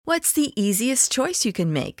What's the easiest choice you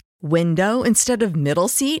can make? Window instead of middle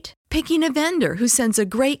seat? Picking a vendor who sends a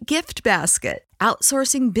great gift basket?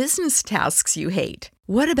 Outsourcing business tasks you hate?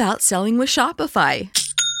 What about selling with Shopify?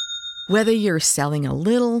 Whether you're selling a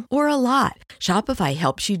little or a lot, Shopify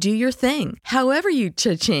helps you do your thing, however you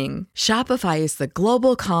cha-ching. Shopify is the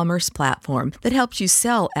global commerce platform that helps you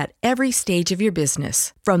sell at every stage of your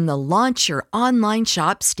business. From the launch your online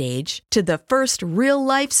shop stage to the first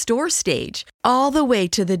real-life store stage, all the way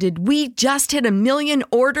to the did we just hit a million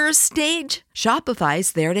orders stage.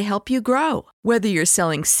 Shopify's there to help you grow. Whether you're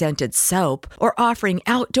selling scented soap or offering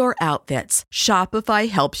outdoor outfits, Shopify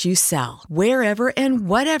helps you sell. Wherever and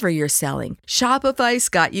whatever you're selling, Shopify's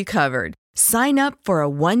got you covered. Sign up for a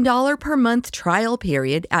 $1 per month trial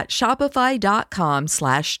period at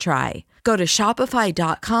shopify.com/try. Go to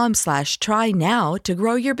shopify.com/try now to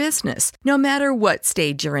grow your business, no matter what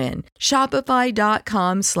stage you're in.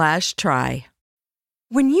 Shopify.com/try.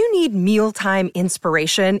 When you need mealtime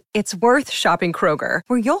inspiration, it's worth shopping Kroger,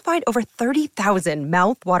 where you'll find over 30,000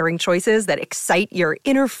 mouth-watering choices that excite your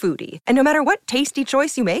inner foodie. And no matter what tasty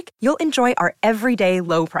choice you make, you'll enjoy our everyday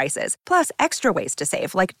low prices, plus extra ways to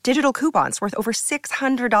save, like digital coupons worth over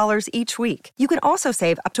 $600 each week. You can also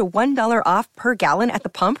save up to $1 off per gallon at the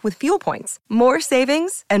pump with fuel points. More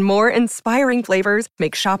savings and more inspiring flavors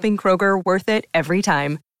make shopping Kroger worth it every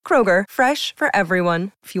time. Kroger, fresh for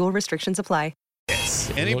everyone. Fuel restrictions apply.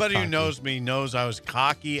 Anybody who knows me knows I was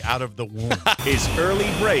cocky out of the womb. Is Early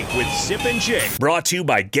Break with Sip and Jake. Brought to you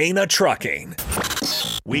by Gaina Trucking.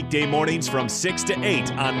 Weekday mornings from 6 to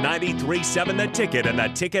 8 on 93.7 The Ticket and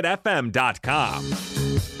theticketfm.com.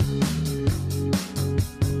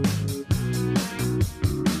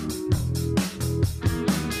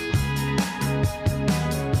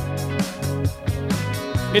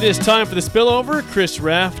 It is time for the Spillover. Chris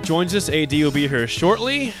Raff joins us. AD will be here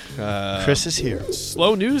shortly. Chris is here.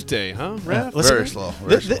 Slow news day, huh, Raff? Very slow.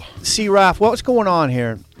 See, Raff, what's going on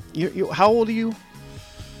here? How old are you?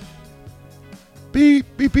 Beep,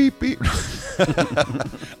 beep, beep, beep.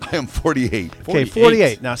 I am 48. Okay,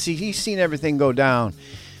 48. Now, see, he's seen everything go down.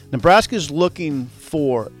 Nebraska's looking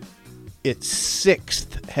for its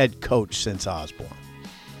 6th head coach since Osborne.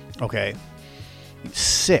 Okay?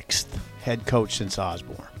 6th head coach since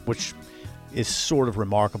Osborne, which is sort of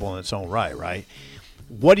remarkable in its own right?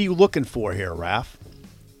 What are you looking for here, Raff?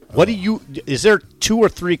 Is there 2 or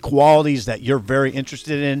 3 qualities that you're very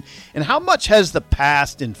interested in? And how much has the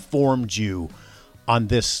past informed you on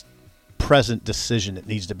this present decision that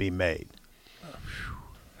needs to be made?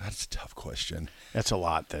 That's a tough question. That's a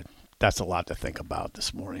lot to think about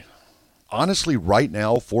this morning. Honestly, right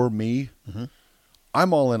now, for me,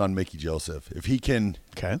 I'm all in on Mickey Joseph. If he can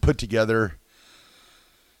put together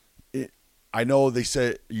I know they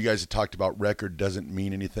said you guys have talked about record doesn't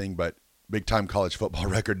mean anything, but big-time college football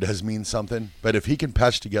record does mean something. But if he can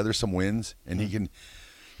patch together some wins and he can,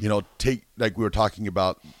 take, like we were talking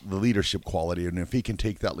about, the leadership quality, and if he can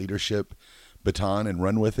take that leadership baton and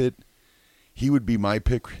run with it, he would be my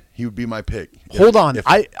pick. Hold on.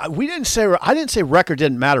 I didn't say record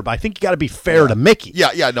didn't matter, but I think you got to be fair to Mickey.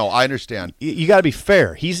 Yeah, no, I understand. You got to be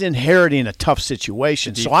fair. He's inheriting a tough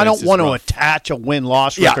situation, so I don't want to attach a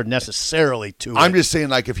win-loss record necessarily to it. I'm just saying,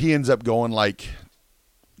 like, if he ends up going like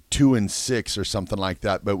 2-6 or something like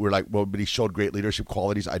that, but we're like, well, but he showed great leadership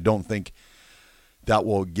qualities. I don't think that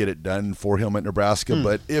will get it done for him at Nebraska.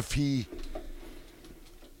 But if he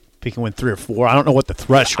can win 3 or 4. I don't know what the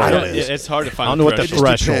threshold is. It's hard to find. I don't know what the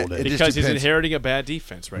threshold is. Because he's inheriting a bad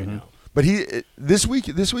defense right now. But this week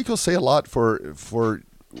will say a lot for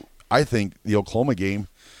I think the Oklahoma game.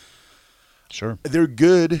 Sure, they're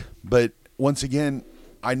good, but once again,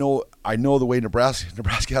 I know the way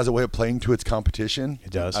Nebraska has a way of playing to its competition.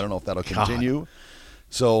 It does. I don't know if that'll continue.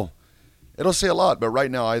 So it'll say a lot. But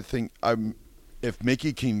right now, I think if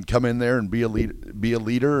Mickey can come in there and be a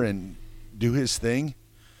leader and do his thing.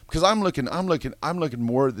 Because I'm looking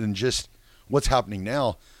more than just what's happening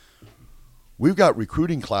now. We've got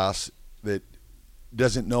recruiting class that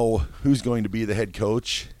doesn't know who's going to be the head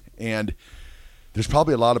coach, and there's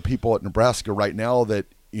probably a lot of people at Nebraska right now that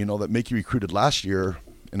that Mickey recruited last year,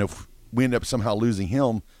 and if we end up somehow losing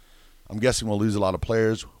him, I'm guessing we'll lose a lot of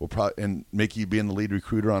players. And Mickey being the lead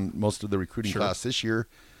recruiter on most of the recruiting class this year,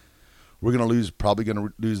 we're probably going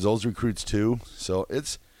to lose those recruits too. So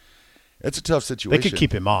it's a tough situation. They could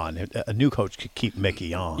keep him on. A new coach could keep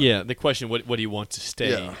Mickey on. Yeah, the question, what do you want to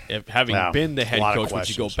stay? Yeah. If having been the head coach, would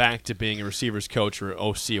you go back to being a receivers coach or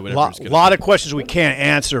OC or whatever? A lot of questions we can't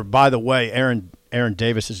answer. By the way, Aaron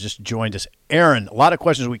Davis has just joined us. Aaron, a lot of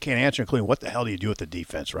questions we can't answer, including what the hell do you do with the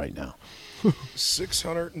defense right now?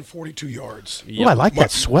 642 yards. Oh, I like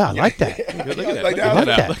that swell. I like that. Look at that. Like Look at that.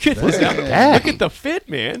 that. Look at Look this. at that. Look at the fit,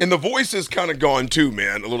 man. And the voice is kind of gone too,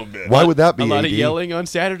 man, a little bit. Why would that be? A lot AD? of yelling on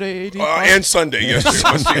Saturday, AD. And Sunday,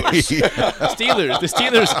 yesterday. Steelers. The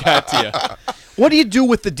Steelers got to you. What do you do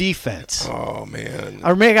with the defense? Oh, man.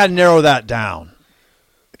 I may got to narrow that down.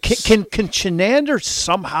 Can Chenander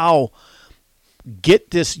somehow get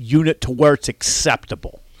this unit to where it's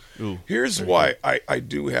acceptable? Ooh. Here's why I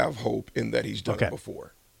do have hope in that he's done it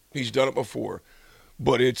before. He's done it before.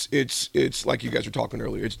 But it's like you guys were talking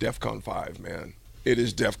earlier. It's DEFCON 5, man. It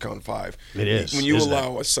is DEFCON 5. It is. When you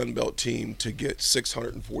allow a Sunbelt team to get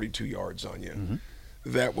 642 yards on you,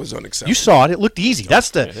 that was unacceptable. You saw it. It looked easy. That's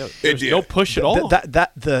the There's no push at all.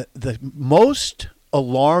 the most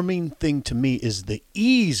alarming thing to me is the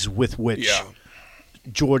ease with which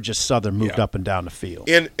Georgia Southern moved up and down the field.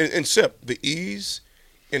 And Sip, the ease,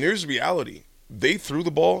 and here's the reality. They threw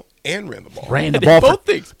the ball and ran the ball. They ran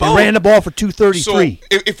the ball for 233. So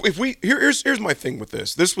if we here's my thing with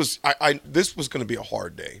this. This was going to be a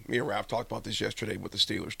hard day. Me and Raff talked about this yesterday with the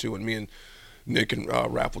Steelers too, and me and Nick and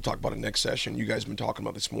Raff will talk about it next session. You guys have been talking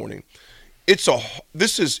about this morning. I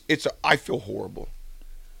feel horrible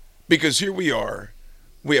because here we are.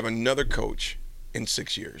 We have another coach in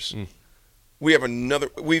 6 years.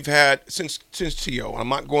 We've had since T.O. I'm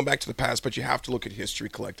not going back to the past, but you have to look at history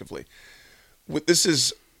collectively. This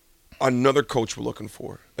is another coach we're looking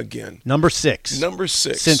for again. Number six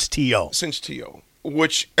since T.O.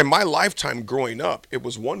 Which in my lifetime growing up, it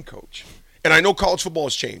was one coach. And I know college football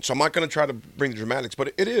has changed, so I'm not going to try to bring the dramatics,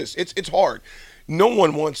 but it is. It's hard. No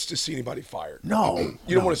one wants to see anybody fired. No.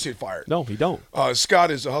 You don't want to see it fired. No, he don't.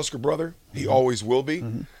 Scott is a Husker brother. He always will be.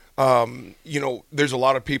 There's a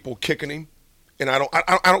lot of people kicking him, and I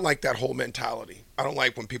don't like that whole mentality. I don't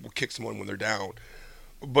like when people kick someone when they're down.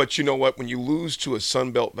 But you know what? When you lose to a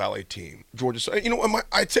Sun Belt Valley team, Georgia Southern,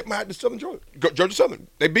 I tip my hat to Southern Georgia Southern.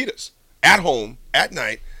 They beat us at home, at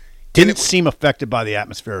night. Didn't seem affected by the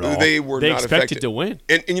atmosphere at all. They were not expected affected to win.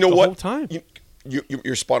 And you know the what? Whole time.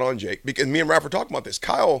 You're spot on, Jake. Because me and Raff were talking about this.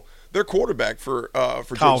 Kyle, their quarterback for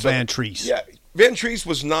Kyle Van Treese. Yeah, Van Treese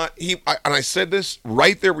was not. And I said this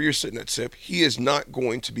right there where you're sitting at Sip. He is not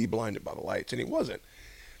going to be blinded by the lights, and he wasn't.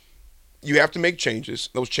 You have to make changes.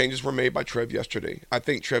 Those changes were made by Trev yesterday. I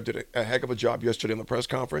think Trev did a heck of a job yesterday in the press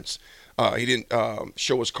conference. He didn't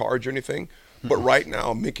show his cards or anything. But right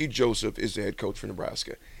now, Mickey Joseph is the head coach for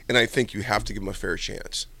Nebraska. And I think you have to give him a fair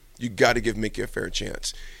chance. You got to give Mickey a fair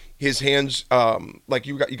chance. His hands, like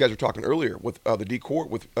you guys were talking earlier with the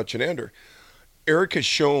D-court with Chenander, Eric has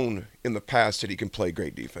shown in the past that he can play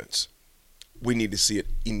great defense. We need to see it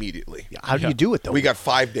immediately. How do you do it, though? We got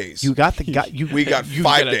 5 days. You got the guy. We got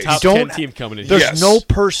 5 days. Top 10 team coming in. There's no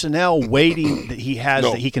personnel waiting that he has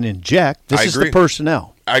that he can inject. This is the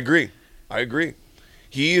personnel. I agree.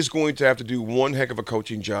 He is going to have to do one heck of a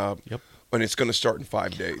coaching job. Yep. And it's going to start in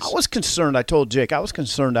 5 days. I was concerned. I told Jake I was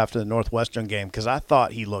concerned after the Northwestern game because I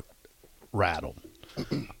thought he looked rattled.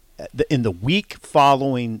 In the week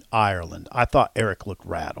following Ireland, I thought Eric looked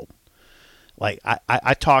rattled. Like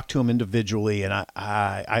I talked to him individually, and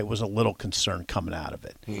I was a little concerned coming out of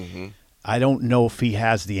it. Mm-hmm. I don't know if he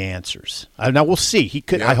has the answers. Now we'll see. He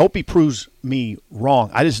could. Yeah. I hope he proves me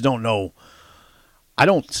wrong. I just don't know.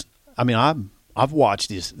 I've watched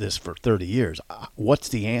this for 30 years. What's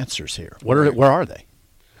the answers here? Where are they?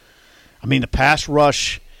 I mean, the pass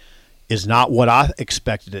rush is not what I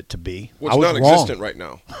expected it to be. Well, it's non-existent right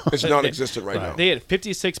now. It's non-existent right now. They had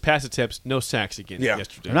 56 pass attempts, no sacks again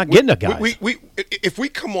yesterday. They're not getting a guy. If we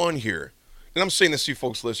come on here, and I'm saying this to you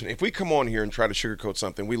folks listening, if we come on here and try to sugarcoat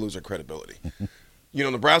something, we lose our credibility.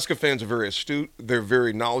 Nebraska fans are very astute. They're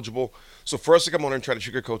very knowledgeable. So for us to come on and try to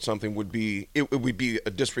sugarcoat something would be a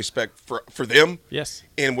disrespect for them. Yes.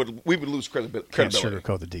 And we would lose credibility. Can't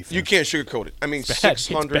sugarcoat the defense. You can't sugarcoat it. I mean,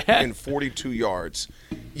 642 yards.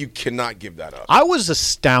 You cannot give that up. I was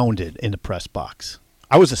astounded in the press box.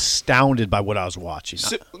 I was astounded by what I was watching.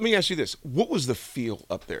 So, let me ask you this. What was the feel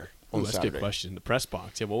up there on Saturday? That's a good question. The press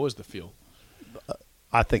box. Yeah, what was the feel?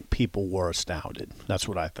 I think people were astounded. That's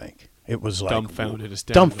what I think. It was like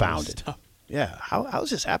dumbfounded. Yeah. How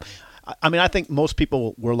is this happening? I mean, I think most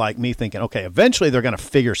people were like me thinking, okay, eventually they're going to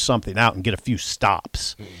figure something out and get a few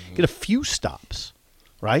stops. Mm-hmm. Get a few stops,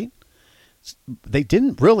 right? They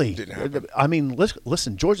didn't really. Didn't happen. I mean,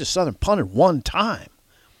 listen, Georgia Southern punted one time.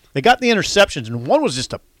 They got the interceptions, and one was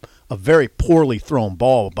just a very poorly thrown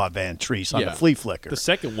ball by Van Treese on the flea flicker. The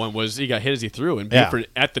second one was he got hit as he threw, and Buford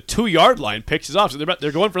at the 2-yard line picks it off. So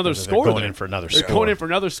they're going for another score. They're going in for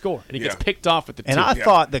another score, and he gets picked off at the 2. And I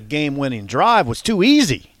thought the game-winning drive was too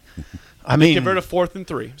easy. I mean, converted a 4th and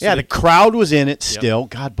 3. So yeah, the crowd was in it still.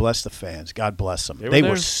 God bless the fans. God bless them. They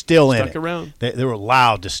were still in it. Around. They were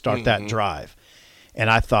loud to start that drive. And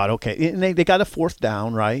I thought, okay, and they got a 4th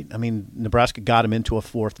down, right? I mean, Nebraska got them into a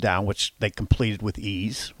 4th down, which they completed with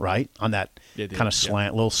ease, right? On that kind of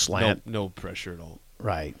slant, little slant. No pressure at all.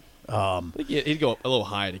 Right. I think he'd go a little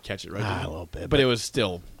high to catch it, right? A little bit. But it was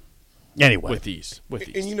still with ease.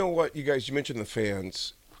 And you know what, you guys, you mentioned the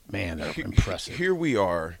fans. Man, they're impressive. Here we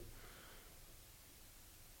are,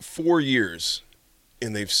 4 years,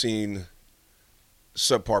 and they've seen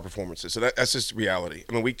subpar performances. So that's just reality.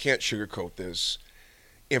 I mean, we can't sugarcoat this.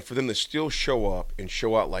 And for them to still show up and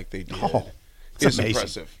show out like they did is amazing.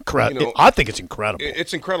 Impressive. I think it's incredible.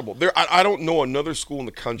 It's incredible. I don't know another school in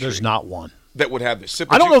the country. There's not one that would have this.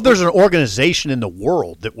 I don't know if there's an organization in the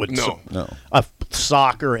world that would. No.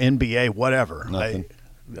 Soccer, NBA, whatever. Nothing.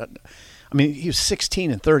 I mean, he was 16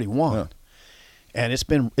 and 31, and it's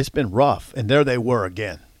been rough. And there they were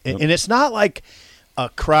again. And it's not like a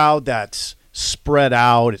crowd that's spread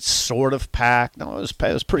out. It's sort of packed. No, it was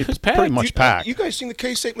pretty much packed. You guys seen the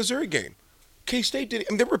K-State Missouri game? K-State did.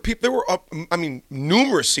 I mean, there were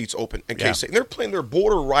numerous seats open at K-State, and they're playing their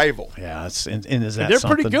border rival. Yeah, is that they're something?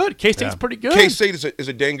 pretty good. K-State's pretty good. K-State is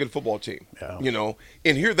a dang good football team. Yeah.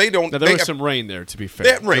 And here they don't. Now, there was some rain there, to be fair.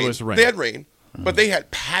 They had rain. There was rain. They had rain, but they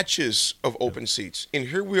had patches of open seats. And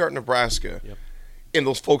here we are in Nebraska. And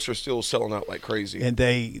those folks are still selling out like crazy. And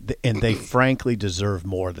they frankly deserve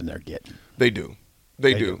more than they're getting. They do.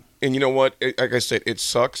 They do. And you know what? Like I said, it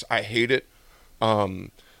sucks. I hate it.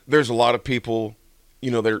 There's a lot of people,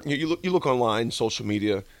 you look online, social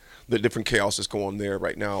media, the different chaos that's going on there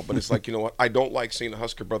right now. But it's like, you know what? I don't like seeing a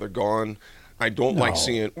Husker brother gone. I don't like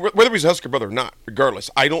seeing, whether he's a Husker brother or not, regardless,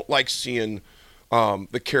 I don't like seeing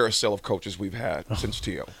the carousel of coaches we've had since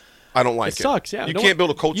T.O. I don't like it. It sucks, yeah. You can't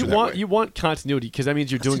build a culture that way. You want continuity because that means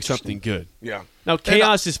you're doing something good. Yeah. Now,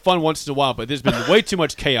 chaos is fun once in a while, but there's been way too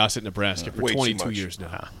much chaos at Nebraska for 22 years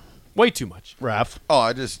now. Way too much. Raff?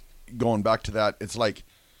 Going back to that, it's like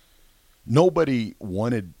nobody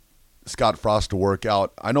wanted Scott Frost to work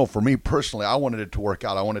out. I know for me personally, I wanted it to work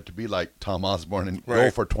out. I wanted it to be like Tom Osborne and go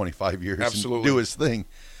for 25 years and do his thing.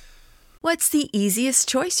 What's the easiest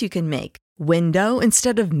choice you can make? Window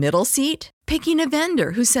instead of middle seat? Picking a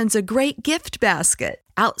vendor who sends a great gift basket?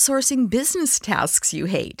 Outsourcing business tasks you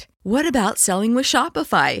hate? What about selling with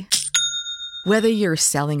Shopify? Whether you're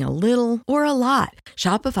selling a little or a lot,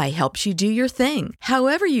 Shopify helps you do your thing,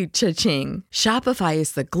 however you cha-ching. Shopify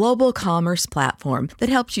is the global commerce platform that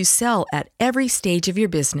helps you sell at every stage of your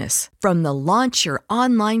business. From the launch your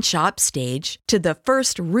online shop stage to the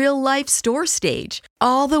first real-life store stage,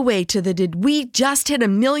 all the way to the did we just hit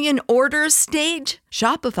 1 million orders stage.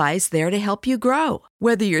 Shopify's there to help you grow.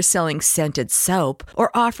 Whether you're selling scented soap or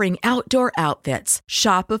offering outdoor outfits,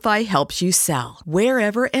 Shopify helps you sell.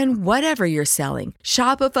 Wherever and whatever you're selling,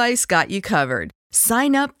 Shopify's got you covered.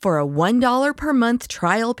 Sign up for a $1 per month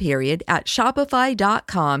trial period at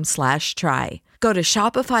shopify.com/try. Go to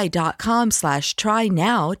shopify.com/try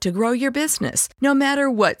now to grow your business, no matter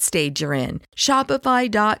what stage you're in.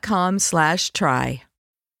 Shopify.com/try.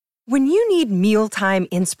 When you need mealtime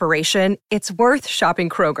inspiration, it's worth shopping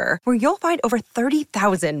Kroger, where you'll find over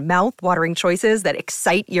 30,000 mouth-watering choices that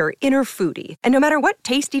excite your inner foodie. And no matter what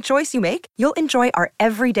tasty choice you make, you'll enjoy our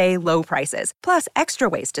everyday low prices, plus extra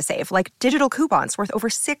ways to save, like digital coupons worth over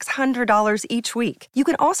 $600 each week. You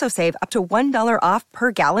can also save up to $1 off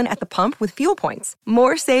per gallon at the pump with fuel points.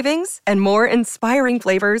 More savings and more inspiring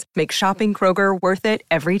flavors make shopping Kroger worth it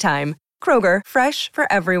every time. Kroger, fresh for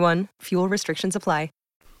everyone. Fuel restrictions apply.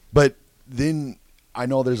 But then I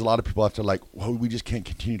know there's a lot of people out there like, well, we just can't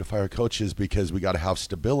continue to fire coaches because we got to have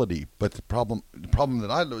stability. But the problem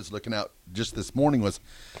that I was looking at just this morning was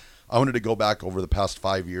I wanted to go back over the past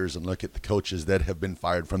 5 years and look at the coaches that have been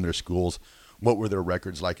fired from their schools. What were their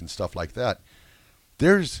records like and stuff like that?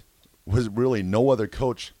 Was really no other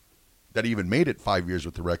coach that even made it 5 years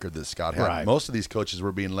with the record that Scott had. Right. Most of these coaches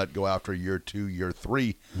were being let go after year 2, year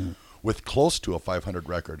 3 with close to a 500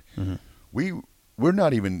 record. We're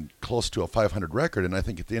not even close to a 500 record, and I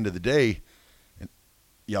think at the end of the day,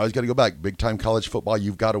 you always got to go back. Big-time college football,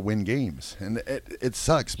 you've got to win games, and it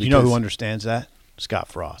sucks. Because, you know who understands that? Scott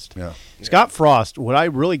Frost. Yeah. Scott Frost, what I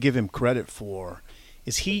really give him credit for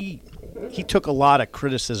is he took a lot of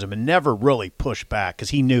criticism and never really pushed back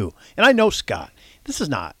because he knew. And I know Scott. This is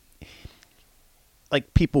not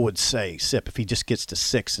like people would say, Sip, if he just gets to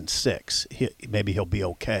 6-6, maybe he'll be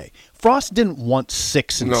okay. Frost didn't want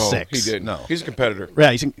 6-6. No, he didn't. No, he's a competitor.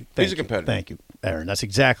 Yeah, he's a competitor. Thank you, Aaron. That's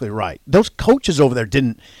exactly right. Those coaches over there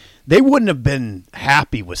they wouldn't have been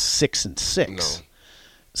happy with 6-6. No.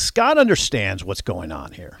 Scott understands what's going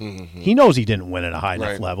on here. Mm-hmm. He knows he didn't win at a high enough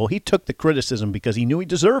Right. level. He took the criticism because he knew he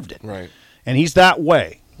deserved it. Right. And he's that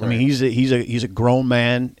way. I mean, Right. he's a grown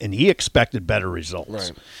man, and he expected better results.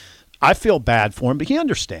 Right. I feel bad for him, but he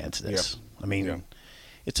understands this. Yep. I mean, Yep.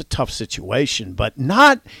 it's a tough situation, but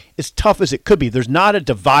not as tough as it could be. There's not a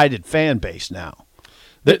divided fan base now.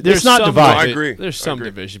 It's not some divided. I agree. There's I some agree.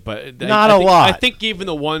 division, but Not I a think, lot. I think even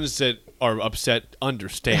the ones that are upset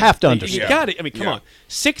understand. They have to You understand. got it. I mean, come Yeah. on.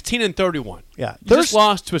 16-31. Yeah. You just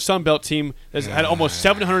lost to a Sun Belt team that's had almost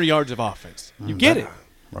 700 yards of offense. You get it.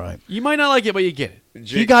 Right. You might not like it, but you get it.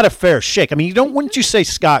 He got a fair shake. I mean, wouldn't you say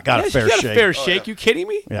Scott got a Yes, fair you got shake? a fair shake. You kidding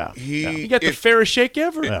me? Yeah. You got the fairest shake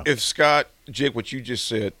ever. Yeah. If Scott, Jake, what you just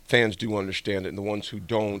said, fans do understand it, and the ones who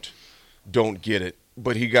don't get it.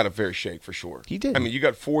 But he got a fair shake for sure. He did. I mean, you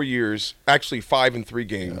got 4 years, actually 5 in 3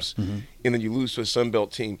 games, and then you lose to a Sun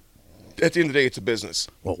Belt team. At the end of the day, it's a business.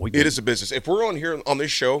 Well, it is a business. If we're on here on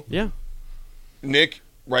this show, Yeah. Nick,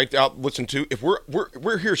 right out, listen to. If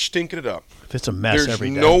we're here stinking it up, If it's a mess there's every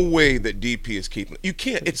day. no way that DP is keeping it. You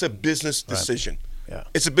can't. It's a business decision. Yeah.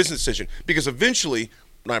 It's a business decision because eventually,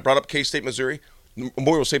 when I brought up K-State, Missouri,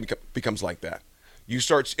 Memorial State becomes like that. You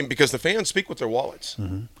start because the fans speak with their wallets.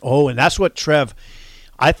 Oh, and that's what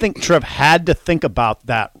I think Trev had to think about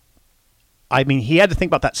that. I mean, he had to think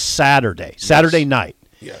about that Saturday night.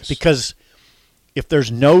 Yes. Because if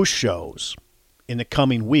there's no shows in the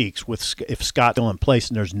coming weeks, if Scott's still in place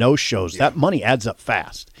and there's no shows, that money adds up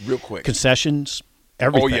fast. Real quick. Concessions,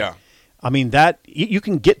 everything. Oh, yeah. I mean, that you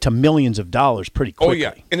can get to millions of dollars pretty quickly. Oh,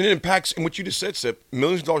 yeah. And it impacts, and what you just said, Sip,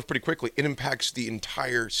 millions of dollars pretty quickly. It impacts the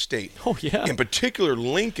entire state. Oh, yeah. In particular,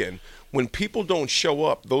 Lincoln, when people don't show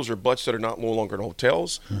up, those are butts that are no longer in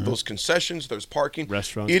hotels, those concessions, there's parking.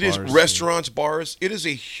 Restaurants, It is bars, restaurants, bars. It is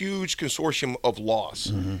a huge consortium of loss.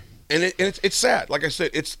 And it's sad. Like I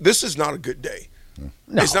said, this is not a good day.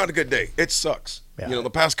 No. It's not a good day. It sucks. Yeah. You know,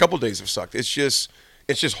 the past couple of days have sucked. It's just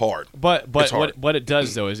hard. But It's hard. what it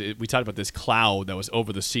does though is we talked about this cloud that was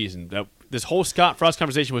over the season. That this whole Scott Frost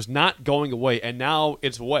conversation was not going away, and now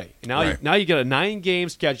it's away. Now Right. you get a 9-game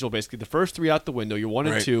schedule basically. The first 3 out the window. You're 1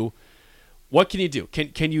 and Right. 2. What can you do?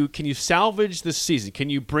 Can you salvage this season? Can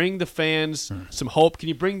you bring the fans some hope? Can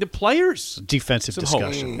you bring the players Defensive some hope?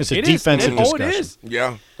 discussion. It's a It is. defensive Oh, discussion. it is.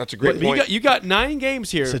 Yeah, that's a great But point. you got 9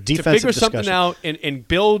 games here It's a to defensive figure something discussion. out and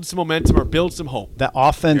build some momentum or build some hope. That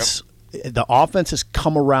offense, the offense has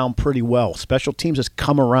come around pretty well. Special teams has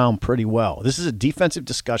come around pretty well. This is a defensive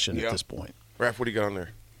discussion at this point. Raff, what do you got on there?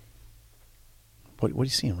 What are you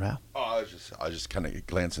seeing, Ralph? Oh, I was just kind of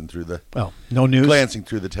glancing through the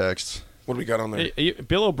texts. What do we got on there?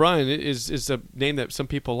 Bill O'Brien is a name that some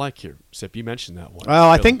people like here. Sip, you mentioned that one. Well,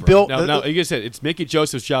 I think O'Brien. Bill- Now, like I said, it's Mickey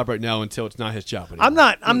Joseph's job right now until it's not his job anymore.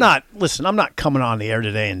 I'm not. Listen, I'm not coming on the air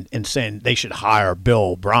today and saying they should hire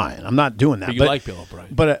Bill O'Brien. I'm not doing that. But you like Bill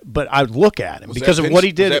O'Brien. But I would look at him Was because that of Penn- what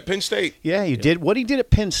he did was that Penn State. Yeah, he did what he did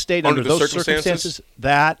at Penn State Under under the those circumstances?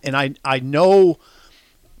 That, and I know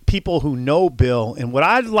people who know Bill, and what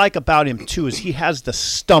I like about him too is he has the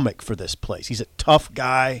stomach for this place. He's a tough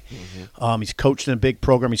guy. He's coached in a big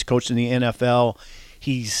program. He's coached in the NFL.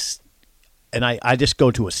 I just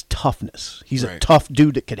go to his toughness. He's a Right. tough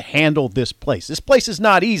dude that could handle this place. This place is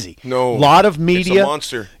not easy. No. A lot of media. It's a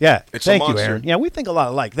monster. Yeah. It's a thank you, monster. Aaron. Yeah, we think a lot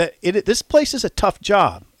alike. This place is a tough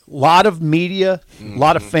job. A lot of media, a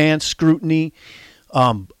lot of fan scrutiny,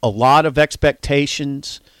 a lot of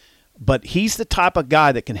expectations. But he's the type of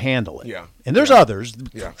guy that can handle it. Yeah. And there's others.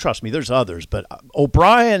 Yeah. Trust me, there's others. But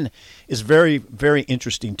O'Brien is very, very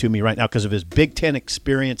interesting to me right now because of his Big Ten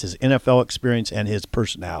experience, his NFL experience, and his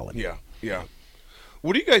personality. Yeah, yeah.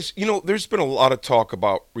 What do you guys, there's been a lot of talk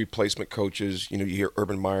about replacement coaches. You hear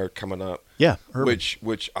Urban Meyer coming up. Yeah, Urban.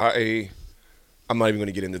 Which I'm not even going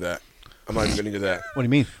to get into that. I'm not even going to get into that. What do you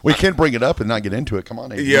mean? We can't bring it up and not get into it. Come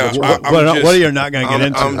on, Aiden. Yeah. What are you not going to get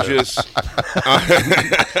into? I'm just.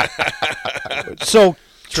 So,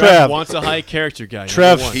 Trev Trev, wants a high character guy.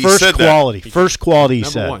 Trev, number one. He first said that. quality. First quality, he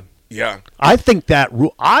Number said. one. Yeah, I think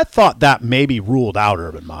I thought that maybe ruled out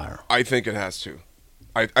Urban Meyer. I think it has to.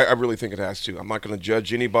 I really think it has to. I'm not going to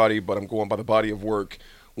judge anybody, but I'm going by the body of work,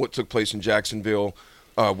 what took place in Jacksonville,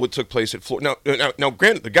 what took place at Florida. Now,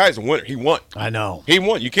 granted, the guy's a winner. He won. I know. He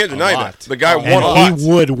won. You can't deny lot. that. The guy won a lot. And he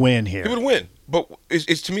would win here. He would win. But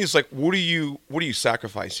it's to me, it's like, what are you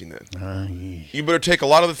sacrificing then? You better take a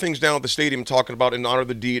lot of the things down at the stadium talking about in honor of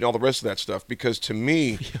the deed and all the rest of that stuff. Because to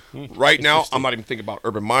me, right now, I'm not even thinking about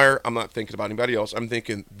Urban Meyer. I'm not thinking about anybody else. I'm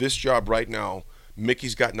thinking this job right now,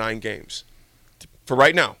 Mickey's got 9 games. For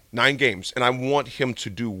right now, 9 games. And I want him to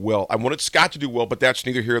do well. I wanted Scott to do well, but that's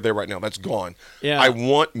neither here or there right now. That's gone. Yeah. I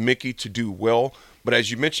want Mickey to do well. But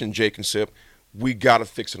as you mentioned, Jake and Sip, we got to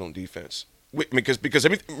fix it on defense. Because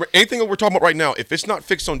anything that we're talking about right now, if it's not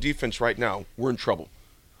fixed on defense right now, we're in trouble.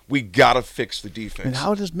 We got to fix the defense. And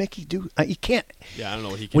how does Mickey do? You can't. Yeah, I don't know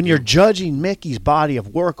what he can When do. you're judging Mickey's body of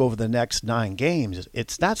work over the next 9 games,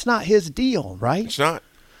 that's not his deal, right? It's not.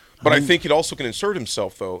 But I think he also can assert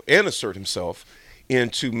himself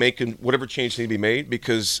into making whatever change need to be made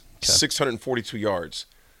because 642 yards.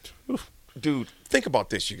 Oof. Dude, think about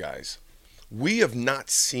this, you guys. We have not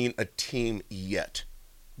seen a team yet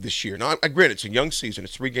this year. Now, granted, it's a young season.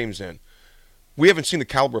 It's 3 games in. We haven't seen the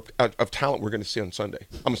caliber of talent we're going to see on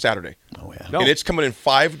Saturday. Oh, yeah. No. And it's coming in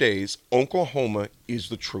 5 days. Oklahoma is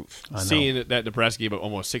the truth. Seeing that Nebraska gave up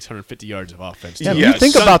almost 650 yards of offense. Yeah, Yes. you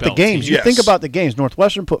think about the Sun Belt games. team. You think about the games.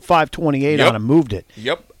 Northwestern put 528 on and moved it.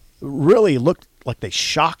 Yep. Really looked like they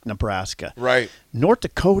shocked Nebraska. Right. North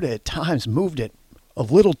Dakota at times moved it a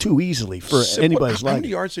little too easily for anybody's How liking. many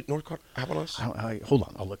yards did North Dakota have on us? Hold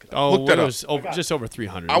on, I'll look it up. Oh, Look that it up. was just over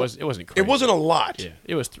 300. It wasn't crazy. It wasn't a lot. Yeah,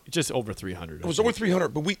 it was just over 300. It was over 300.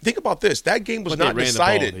 But we think about this. That game was But they not ran the ball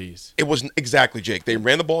at decided. ease. It wasn't exactly, Jake. They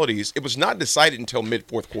ran the ball at ease. It was not decided until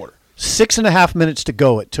mid-4th quarter. 6.5 minutes to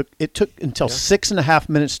go. It took until 6.5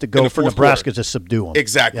 minutes to In go the for fourth Nebraska quarter. to subdue them.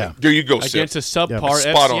 Exactly. Yeah. There you go, Sid. against a subpar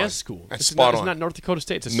Spot FCS on. school. That's It's spot not, on. It's not North Dakota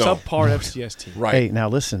State. It's a No. subpar FCS team. Right. Hey, now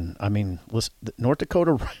listen. North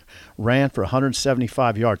Dakota ran for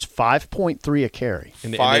 175 yards, 5.3 a carry.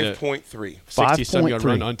 And they made a 5.3. 67-yard 5.3.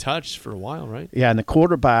 run untouched for a while, right? Yeah, and the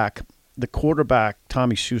quarterback,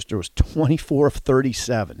 Tommy Schuster, was 24 of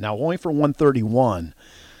 37. Now, only for 131.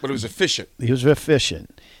 But it was efficient. He was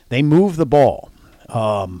efficient. They moved the ball.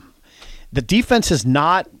 The defense has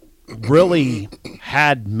not really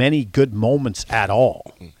had many good moments at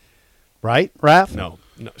all. Right, Raff? No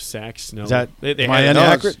sacks. No. Is that- they am I had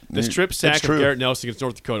inaccurate? the strip sack of true. Garrett Nelson against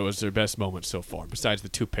North Dakota was their best moment so far. Besides the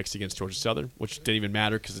 2 picks against Georgia Southern, which didn't even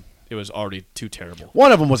matter because it was already too terrible.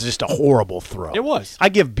 One of them was just a horrible throw. It was. I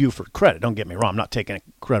give Buford credit. Don't get me wrong. I'm not taking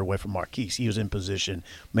credit away from Marquise. He was in position,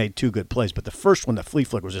 made 2 good plays. But the first one, the flea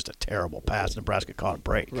flick, was just a terrible pass. Nebraska caught a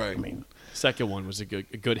break. Right. I mean, Second one was a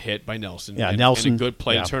good hit by Nelson. Yeah, and Nelson. a good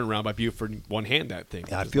play Yeah. to turn around by Buford and one-hand that thing.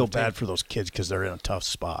 I feel bad for those kids because they're in a tough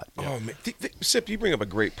spot. Oh, man. Sip, you bring up a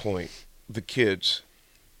great point. The kids.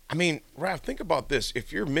 I mean, Raph, think about this.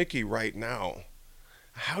 If you're Mickey right now,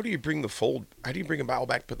 how do you bring him all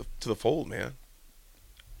back to the fold, man?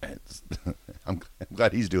 I'm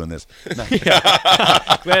glad he's doing this.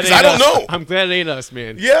 I don't know. I'm glad it ain't us,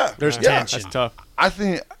 man. Yeah. There's yeah. tension. That's tough. I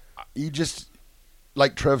think you just,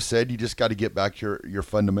 like Trev said, you just got to get back your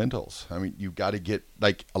fundamentals. I mean, you've got to get,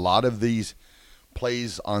 like, a lot of these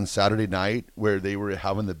plays on Saturday night where they were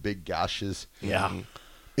having the big gashes. Yeah.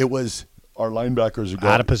 It was our linebackers are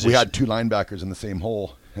going, Out of position. We had 2 linebackers in the same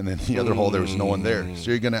hole, and then the other hole there was no one there. So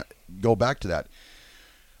you're going to go back to that.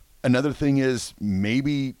 Another thing is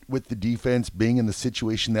maybe with the defense being in the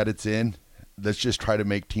situation that it's in, let's just try to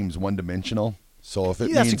make teams one-dimensional. So if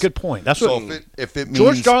it That's means, a good point. That's so what if it means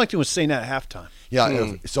George Darlington was saying that at halftime.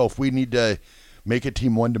 yeah. So if we need to make a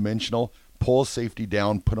team one-dimensional, pull safety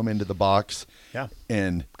down, put them into the box. Yeah.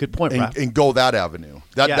 And Good point, Raph. and go that avenue.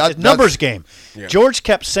 It's a numbers game. Yeah. George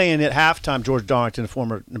kept saying at halftime, George Darlington, the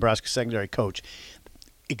former Nebraska secondary coach,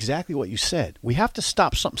 exactly what you said. We have to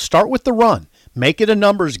stop something. Start with the run. Make it a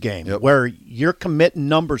numbers game where you're committing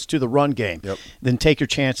numbers to the run game. Yep. Then take your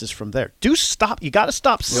chances from there. You got to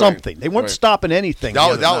stop something. They weren't Right. stopping anything.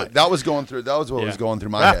 That was going through. That was what was going through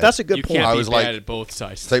my Raph, head. that's a good You point. can't I be was bad like- at both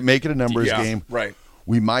sides. It's like make it a numbers Yeah, game. right.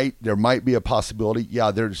 There might be a possibility.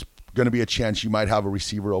 Yeah, there's going to be a chance you might have a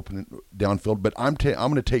receiver open downfield, but I'm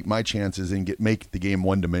going to take my chances and make the game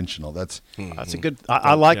one-dimensional. That's That's a good.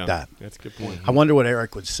 I like Yeah, that. That's a good point. I wonder what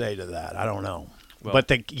Eric would say to that. I don't know. Well-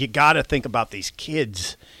 But you got to think about these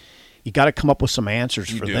kids. You got to come up with some answers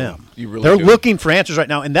for do. them. You really They're do. looking for answers right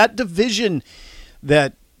now. And that division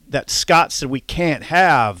that Scott said we can't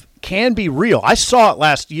have can be real. I saw it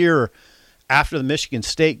last year after the Michigan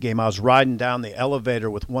State game. I was riding down the elevator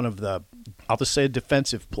with one of I'll just say a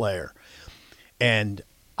defensive player. And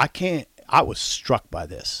I was struck by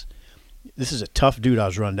this. This is a tough dude I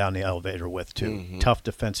was running down the elevator with, too. Mm-hmm. Tough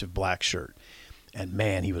defensive black shirt. And,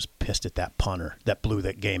 man, he was pissed at that punter that blew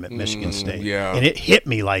that game at Michigan State. yeah. And it hit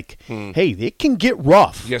me like, hey, it can get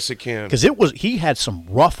rough. Yes, it can. Because he had some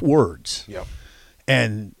rough words. Yep.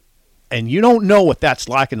 And you don't know what that's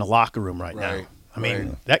like in the locker room right Right, now. I mean,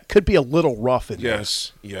 right. that could be a little rough in there.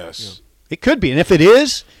 Yes. Yes. It could be. And if it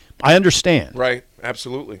is, I understand. Right.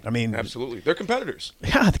 Absolutely. I mean- absolutely. They're competitors.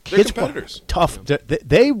 Yeah, the They're kids competitors. tough.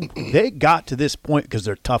 They got to this point because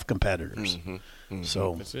they're tough competitors.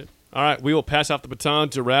 So That's it. All right, we will pass off the baton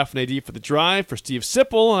to Raff and AD for the drive. For Steve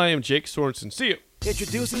Sipple, I am Jake Sorensen. See you.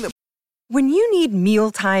 Introducing the When you need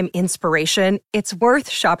mealtime inspiration, it's worth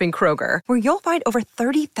shopping Kroger, where you'll find over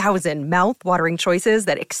 30,000 mouth-watering choices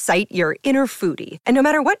that excite your inner foodie. And no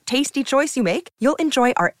matter what tasty choice you make, you'll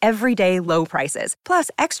enjoy our everyday low prices, plus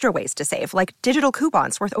extra ways to save, like digital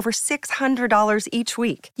coupons worth over $600 each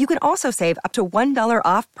week. You can also save up to $1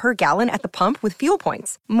 off per gallon at the pump with fuel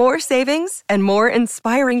points. More savings and more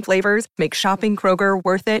inspiring flavors make shopping Kroger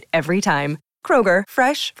worth it every time. Kroger,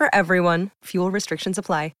 fresh for everyone. Fuel restrictions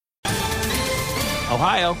apply.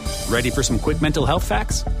 Ohio, ready for some quick mental health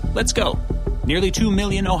facts? Let's go. Nearly 2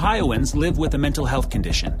 million Ohioans live with a mental health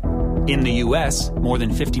condition. In the U.S., more than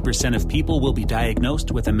 50% of people will be diagnosed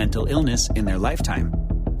with a mental illness in their lifetime.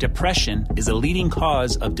 Depression is a leading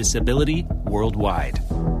cause of disability worldwide.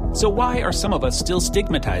 So why are some of us still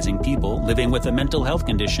stigmatizing people living with a mental health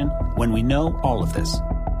condition when we know all of this?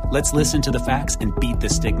 Let's listen to the facts and beat the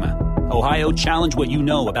stigma. Ohio, challenge what you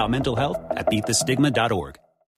know about mental health at beatthestigma.org.